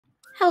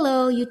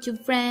Hello,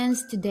 YouTube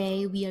friends.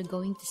 Today we are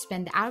going to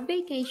spend our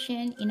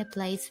vacation in a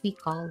place we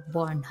call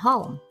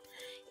Bornholm.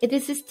 It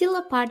is still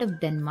a part of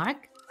Denmark,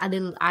 a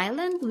little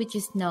island which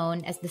is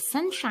known as the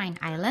Sunshine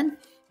Island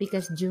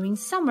because during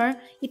summer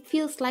it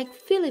feels like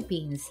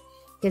Philippines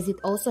because it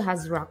also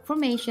has rock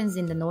formations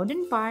in the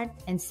northern part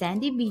and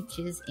sandy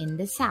beaches in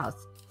the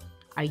south.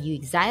 Are you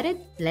excited?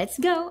 Let's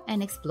go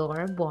and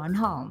explore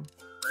Bornholm.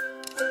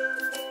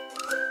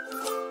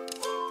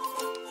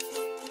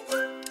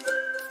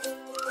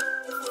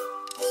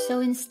 So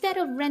instead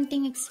of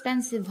renting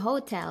expensive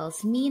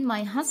hotels, me and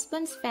my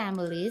husband's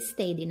family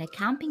stayed in a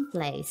camping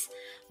place.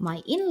 My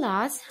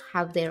in-laws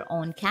have their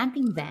own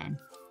camping van.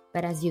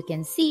 But as you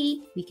can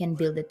see, we can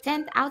build a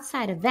tent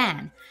outside a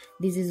van.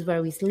 This is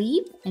where we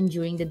sleep, and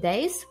during the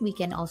days, we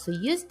can also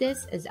use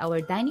this as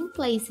our dining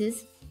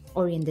places,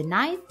 or in the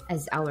night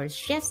as our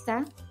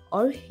siesta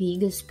or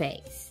hygge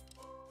space.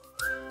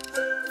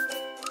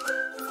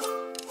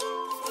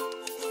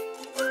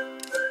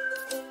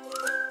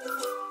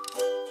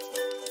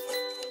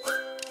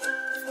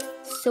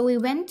 So we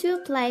went to a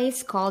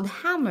place called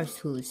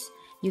Hammershus.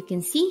 You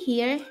can see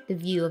here the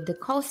view of the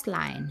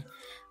coastline.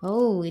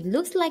 Oh, it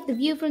looks like the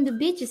view from the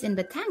beaches in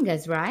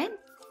Batangas, right?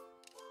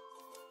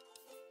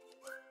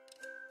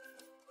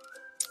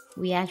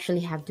 We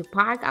actually have to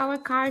park our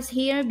cars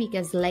here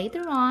because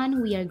later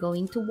on we are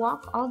going to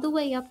walk all the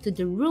way up to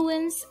the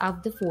ruins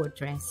of the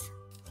fortress.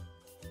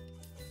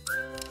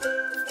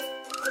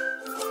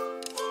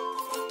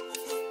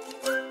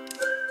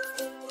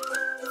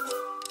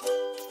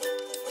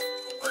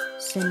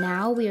 So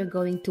now we are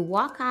going to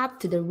walk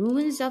up to the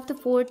ruins of the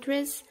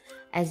fortress.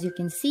 As you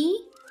can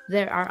see,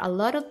 there are a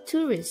lot of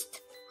tourists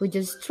who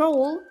just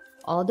stroll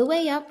all the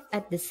way up.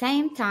 At the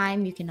same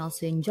time, you can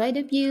also enjoy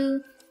the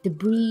view, the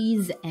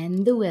breeze,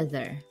 and the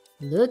weather.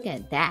 Look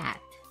at that!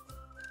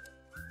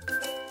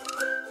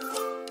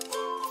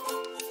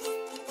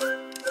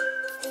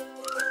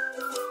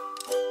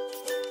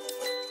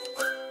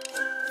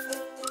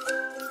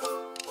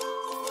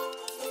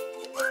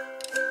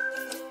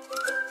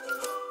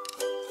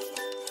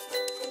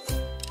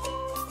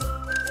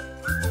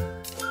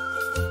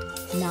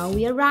 Now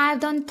we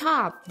arrived on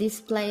top. This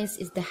place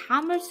is the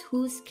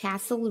Hammershus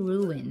Castle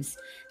Ruins.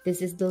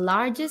 This is the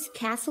largest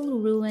castle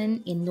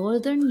ruin in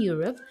Northern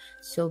Europe.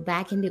 So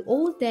back in the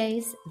old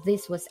days,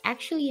 this was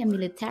actually a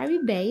military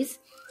base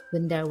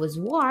when there was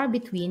war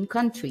between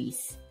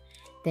countries.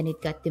 Then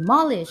it got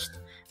demolished,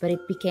 but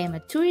it became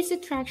a tourist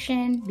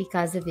attraction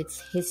because of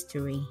its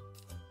history.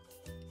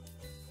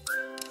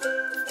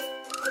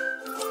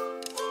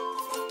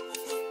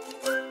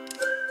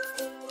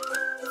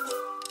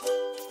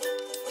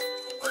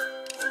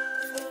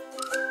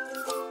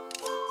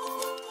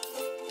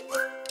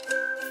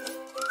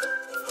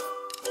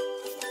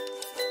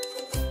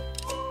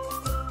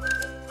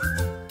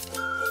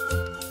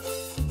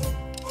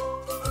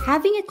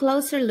 Having a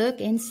closer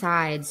look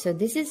inside, so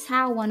this is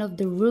how one of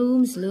the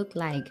rooms look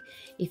like.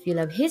 If you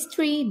love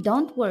history,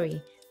 don't worry.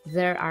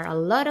 There are a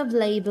lot of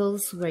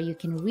labels where you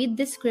can read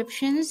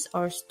descriptions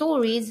or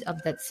stories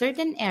of that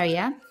certain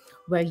area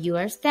where you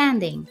are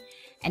standing,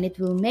 and it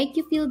will make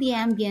you feel the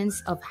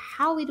ambience of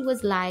how it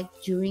was like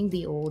during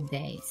the old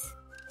days.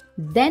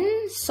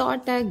 Den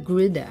Sorta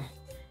Gruda,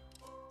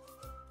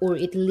 or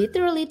it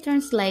literally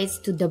translates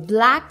to the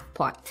black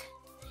pot.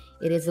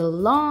 It is a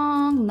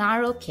long,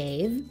 narrow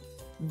cave.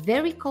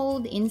 Very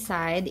cold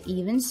inside,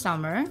 even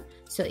summer.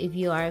 So if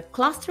you are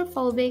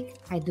claustrophobic,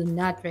 I do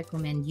not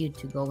recommend you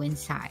to go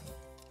inside.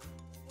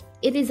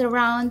 It is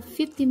around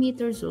 50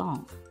 meters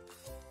long.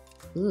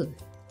 Ooh.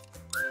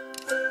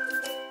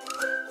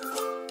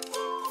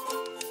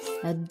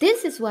 Now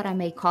this is what I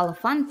may call a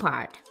fun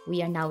part.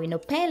 We are now in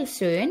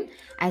Opelsøen.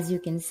 As you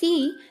can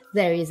see,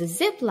 there is a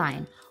zip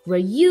line where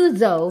you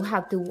though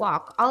have to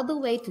walk all the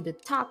way to the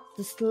top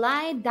to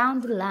slide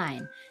down the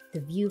line. The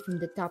view from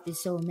the top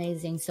is so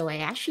amazing, so I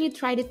actually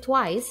tried it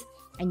twice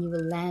and you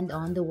will land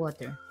on the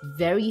water.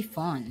 Very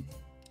fun.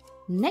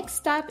 Next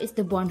stop is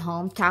the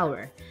Bornholm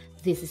Tower.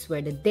 This is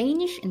where the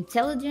Danish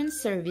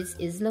intelligence service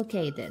is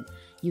located.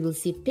 You will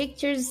see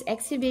pictures,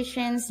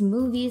 exhibitions,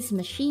 movies,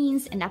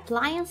 machines, and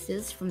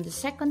appliances from the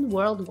Second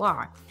World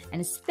War,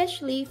 and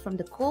especially from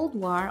the Cold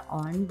War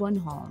on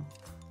Bornholm.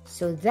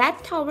 So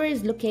that tower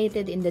is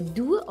located in the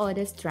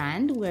Dueodde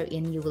Strand,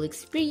 wherein you will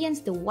experience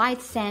the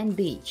white sand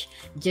beach,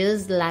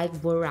 just like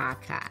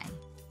Boracay.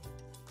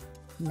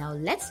 Now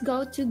let's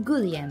go to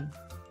Guliem,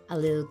 a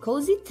little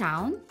cozy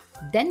town,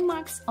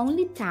 Denmark's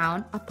only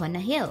town upon a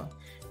hill,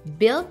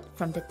 built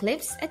from the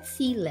cliffs at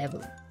sea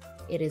level.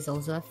 It is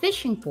also a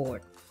fishing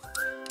port.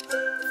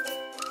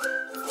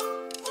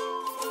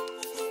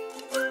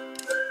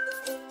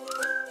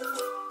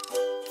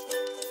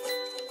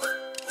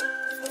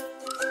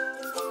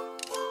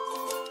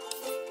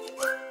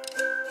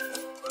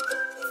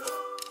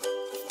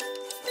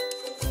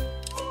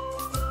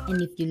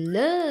 And if you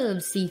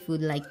love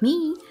seafood like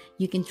me,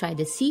 you can try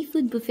the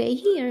seafood buffet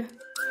here.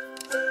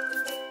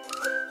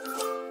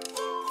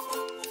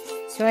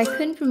 So I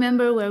couldn't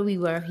remember where we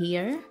were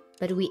here,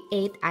 but we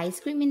ate ice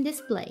cream in this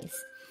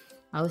place.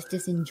 I was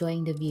just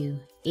enjoying the view.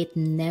 It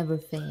never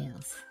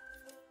fails.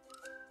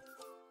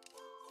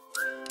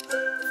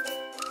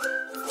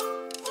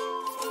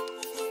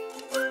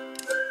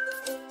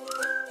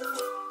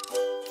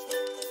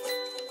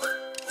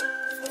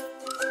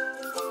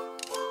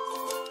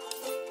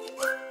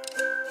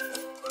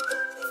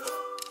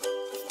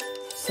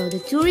 So the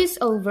tour is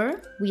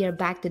over. We are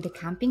back to the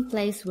camping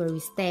place where we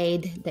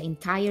stayed the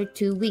entire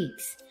 2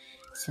 weeks.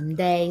 Some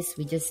days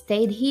we just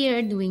stayed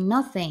here doing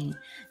nothing,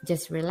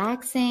 just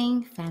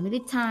relaxing, family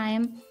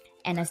time,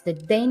 and as the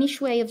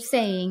Danish way of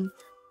saying,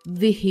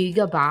 vi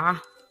hygger bare.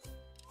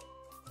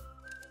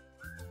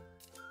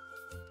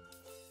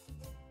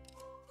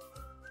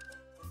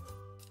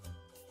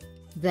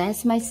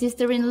 That's my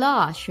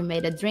sister-in-law. She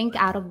made a drink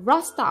out of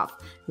Rostov,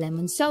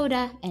 lemon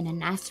soda, and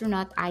an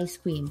astronaut ice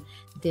cream.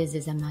 This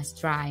is a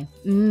must-try.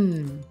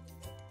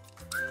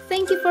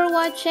 Thank you for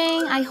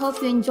watching. I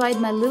hope you enjoyed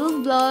my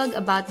little vlog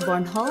about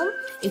Bornholm.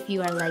 If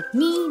you are like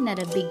me,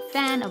 not a big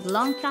fan of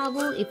long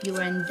travel, if you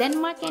are in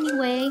Denmark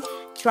anyway,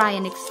 try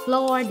and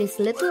explore this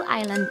little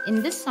island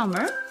in the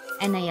summer.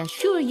 And I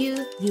assure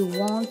you, you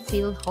won't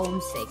feel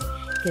homesick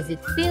because it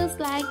feels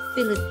like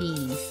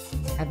Philippines.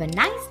 Have a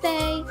nice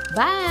day.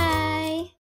 Bye!